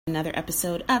Another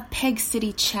episode of Peg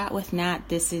City Chat with Nat.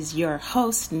 This is your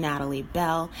host, Natalie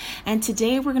Bell, and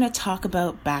today we're going to talk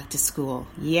about back to school.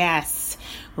 Yes,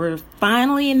 we're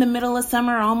finally in the middle of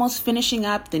summer, almost finishing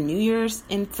up. The New Year's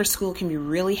in for school can be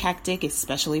really hectic,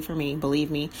 especially for me, believe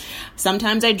me.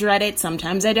 Sometimes I dread it,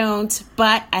 sometimes I don't,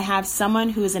 but I have someone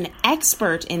who is an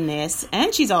expert in this,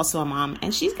 and she's also a mom,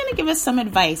 and she's going to give us some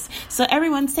advice. So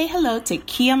everyone say hello to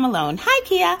Kia Malone. Hi,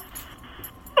 Kia.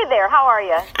 Hey there, how are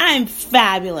you? I'm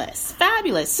fabulous.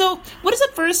 So, what is the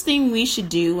first thing we should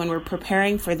do when we're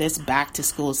preparing for this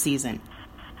back-to-school season?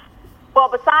 Well,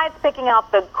 besides picking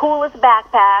out the coolest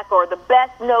backpack or the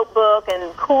best notebook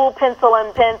and cool pencil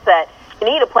and pen set, you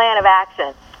need a plan of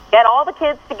action. Get all the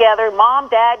kids together, mom,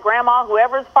 dad, grandma,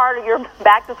 whoever's part of your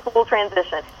back-to-school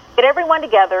transition. Get everyone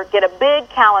together, get a big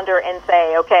calendar and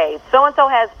say, okay, so-and-so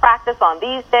has practice on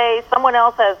these days, someone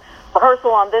else has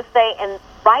rehearsal on this day, and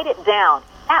write it down.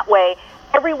 That way,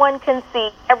 everyone can see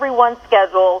everyone's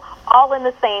schedule all in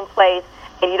the same place,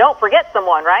 and you don't forget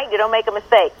someone, right? You don't make a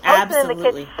mistake. Absolutely. Post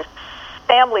it in the kitchen,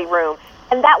 family room,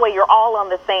 and that way you're all on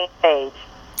the same page.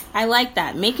 I like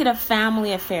that. Make it a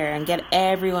family affair and get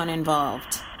everyone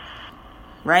involved.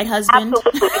 Right, husband?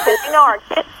 Absolutely, because, our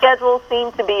kids' schedules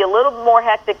seem to be a little more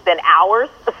hectic than ours,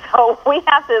 so we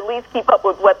have to at least keep up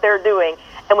with what they're doing.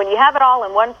 And when you have it all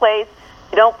in one place,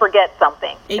 you don't forget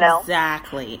something,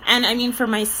 Exactly. And I mean, for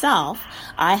myself,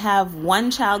 I have one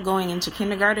child going into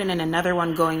kindergarten and another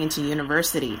one going into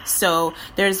university. So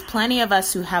there's plenty of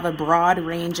us who have a broad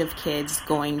range of kids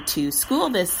going to school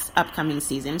this upcoming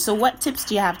season. So what tips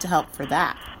do you have to help for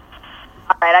that?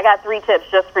 All right, I got 3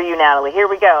 tips just for you, Natalie. Here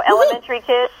we go. Woo-hoo. Elementary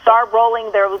kids, start rolling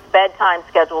those bedtime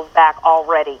schedules back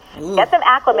already. Ooh. Get them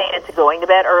acclimated to going to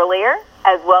bed earlier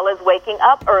as well as waking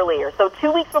up earlier. So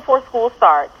 2 weeks before school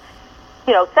starts,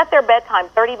 set their bedtime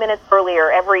 30 minutes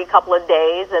earlier every couple of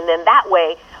days, and then that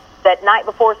way, that night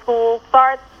before school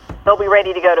starts, they'll be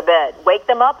ready to go to bed. Wake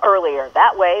them up earlier.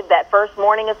 That way, that first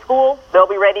morning of school, they'll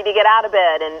be ready to get out of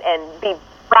bed and be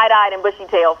bright-eyed and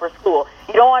bushy-tailed for school.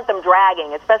 You don't want them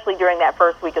dragging, especially during that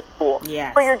first week of school.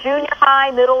 Yes. For your junior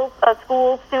high, middle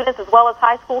school students, as well as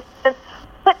high school students,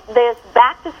 put this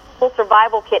back-to-school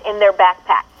survival kit in their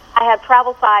backpack. I have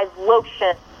travel-size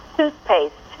lotion,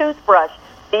 toothpaste, toothbrush,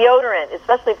 deodorant,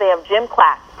 especially if they have gym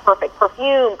class, perfect.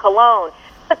 Perfume, cologne.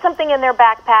 Put something in their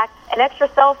backpack. An extra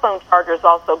cell phone charger is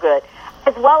also good,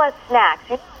 as well as snacks.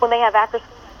 When they have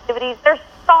after-school activities, they're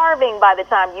starving by the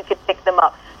time you can pick them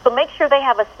up. So make sure they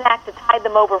have a snack to tide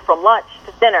them over from lunch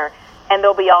to dinner, and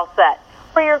they'll be all set.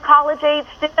 For your college-age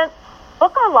students,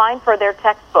 look online for their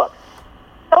textbooks.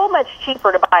 So much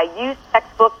cheaper to buy a used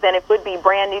textbook than it would be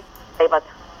brand new. Save a ton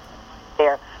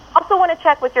there. Also want to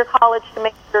check with your college to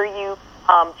make sure you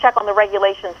check on the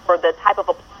regulations for the type of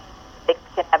appliance they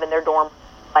can have in their dorm,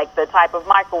 like the type of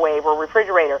microwave or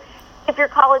refrigerator. If your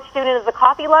college student is a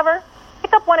coffee lover,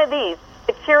 pick up one of these.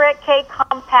 The Keurig K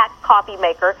Compact Coffee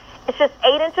Maker. It's just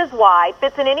 8 inches wide,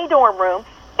 fits in any dorm room.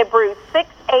 It brews 6,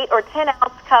 8, or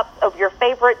 10-ounce cups of your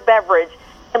favorite beverage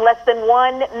in less than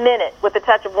 1 minute with the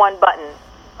touch of one button.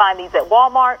 Find these at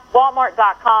Walmart,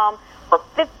 walmart.com for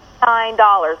 $59.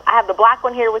 I have the black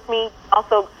one here with me.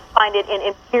 Also find it in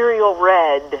Imperial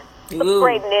Red. Looks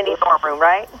great in any dorm room,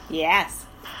 right? Yes.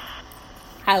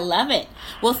 I love it.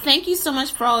 Well, thank you so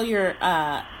much for all your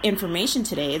information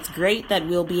today. It's great that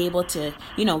we'll be able to,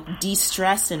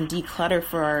 de-stress and declutter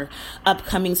for our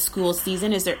upcoming school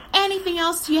season. Is there anything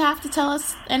else you have to tell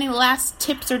us? Any last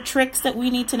tips or tricks that we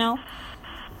need to know?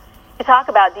 To talk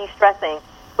about de-stressing,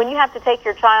 when you have to take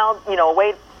your child,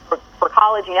 away for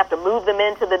college, and you have to move them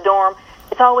into the dorm,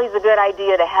 it's always a good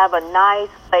idea to have a nice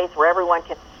place where everyone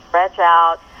can stretch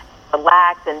out,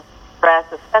 relax, and stress,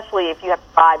 especially if you have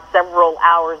to drive several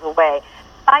hours away.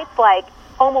 Sites like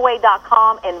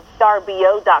HomeAway.com and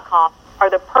VRBO.com are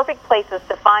the perfect places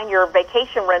to find your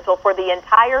vacation rental for the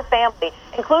entire family,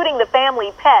 including the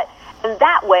family pet. And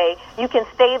that way, you can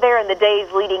stay there in the days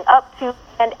leading up to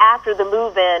and after the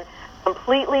move-in,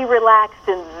 completely relaxed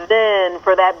and zen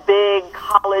for that big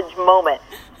college moment.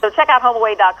 So check out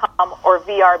HomeAway.com or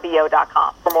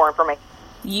VRBO.com for more information.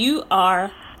 You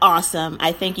are awesome.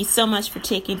 I thank you so much for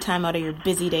taking time out of your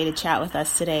busy day to chat with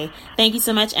us today. Thank you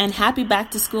so much, and happy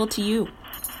back to school to you.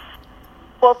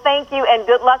 Well, thank you, and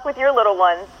good luck with your little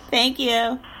ones. Thank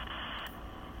you.